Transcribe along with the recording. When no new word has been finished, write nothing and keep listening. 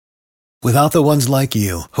Without the ones like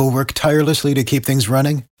you, who work tirelessly to keep things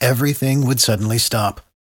running, everything would suddenly stop.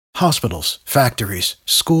 Hospitals, factories,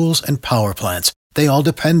 schools, and power plants, they all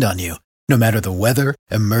depend on you. No matter the weather,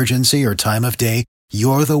 emergency, or time of day,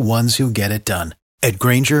 you're the ones who get it done. At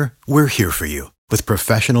Grainger, we're here for you with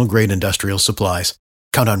professional-grade industrial supplies.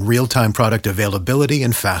 Count on real-time product availability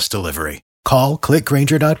and fast delivery. Call, click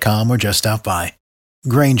Grainger.com, or just stop by.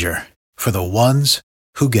 Grainger, for the ones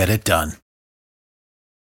who get it done.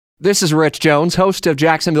 This is Rich Jones, host of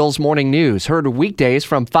Jacksonville's Morning News, heard weekdays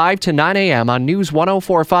from 5 to 9 a.m. on News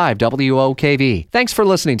 104.5 WOKV. Thanks for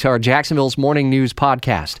listening to our Jacksonville's Morning News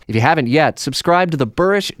podcast. If you haven't yet, subscribe to the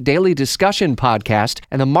Burrish Daily Discussion podcast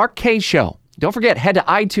and the Mark Kaye Show. Don't forget, head to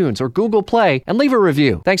iTunes or Google Play and leave a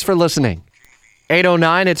review. Thanks for listening.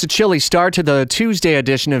 8:09, it's a chilly start to the Tuesday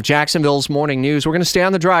edition of Jacksonville's Morning News. We're going to stay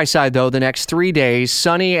on the dry side, though, the next 3 days.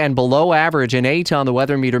 Sunny and below average, an 8 on the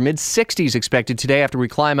weather meter. Mid-60s expected today after we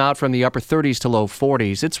climb out from the upper 30s to low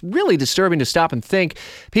 40s. It's really disturbing to stop and think.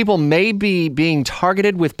 People may be being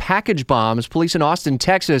targeted with package bombs. Police in Austin,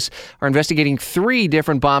 Texas are investigating 3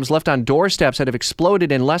 different bombs left on doorsteps that have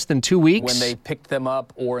exploded in less than 2 weeks. When they picked them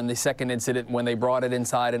up, or in the second incident when they brought it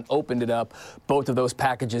inside and opened it up, both of those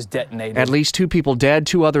packages detonated. At least 2 people dead,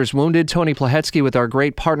 2 others wounded. Tony Plahetsky with our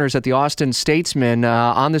great partners at the Austin Statesman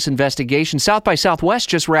on this investigation. South by Southwest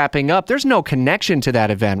just wrapping up. There's no connection to that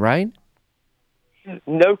event, right?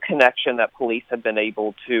 No connection that police have been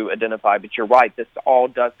able to identify, but you're right. This all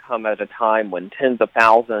does come at a time when tens of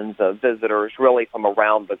thousands of visitors really from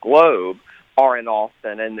around the globe are in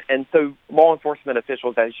Austin. And so law enforcement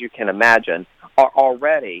officials, as you can imagine, are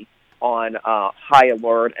already on high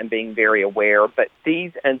alert and being very aware. But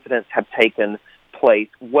these incidents have taken place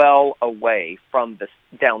well away from the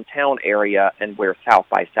downtown area and where South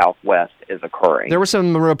by Southwest is occurring. There was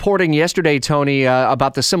some reporting yesterday, Tony,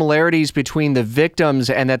 about the similarities between the victims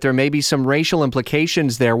and that there may be some racial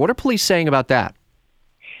implications there. What are police saying about that?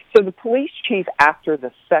 So the police chief, after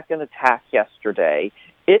the second attack yesterday,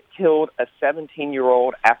 it killed a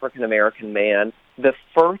 17-year-old African-American man. The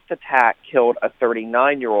first attack killed a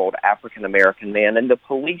 39-year-old African-American man, and the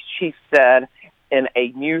police chief said in a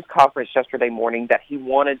news conference yesterday morning that he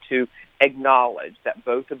wanted to acknowledge that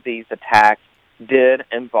both of these attacks did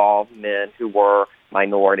involve men who were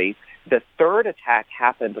minorities. The third attack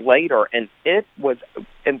happened later, and it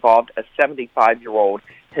involved a 75-year-old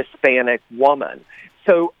Hispanic woman.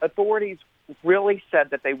 So authorities really said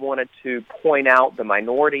that they wanted to point out the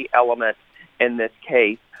minority element in this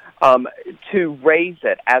case, to raise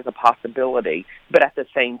it as a possibility, but at the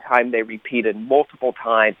same time they repeated multiple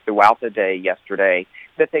times throughout the day yesterday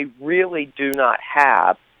that they really do not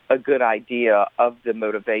have a good idea of the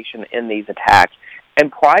motivation in these attacks.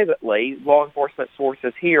 And privately, law enforcement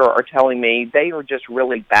sources here are telling me they are just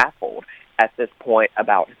really baffled at this point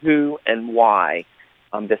about who and why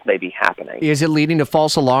this may be happening. Is it leading to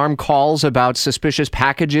false alarm calls about suspicious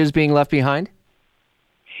packages being left behind?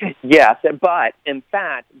 Yes, but in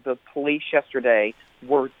fact, the police yesterday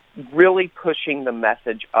were really pushing the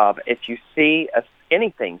message of if you see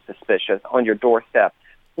anything suspicious on your doorstep,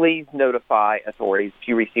 please notify authorities. If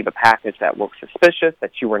you receive a package that looks suspicious,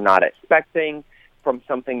 that you were not expecting, from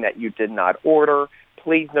something that you did not order,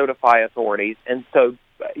 please notify authorities. And so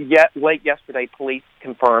late yesterday, police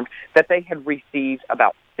confirmed that they had received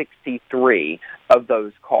about 63 of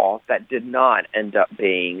those calls that did not end up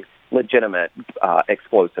being legitimate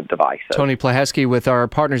explosive devices. Tony Plahetsky with our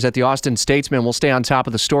partners at the Austin Statesman. We'll stay on top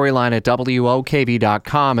of the storyline at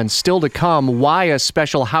WOKV.com. And still to come, why a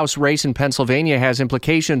special House race in Pennsylvania has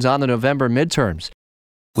implications on the November midterms.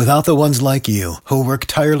 Without the ones like you, who work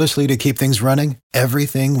tirelessly to keep things running,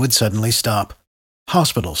 everything would suddenly stop.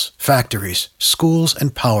 Hospitals, factories, schools,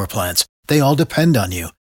 and power plants, they all depend on you.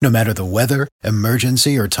 No matter the weather,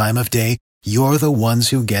 emergency, or time of day, you're the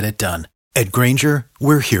ones who get it done. At Grainger,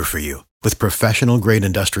 we're here for you with professional-grade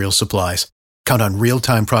industrial supplies. Count on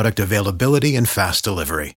real-time product availability and fast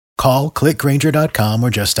delivery. Call, click Grainger.com, or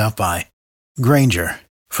just stop by. Grainger,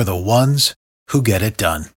 for the ones who get it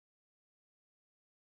done.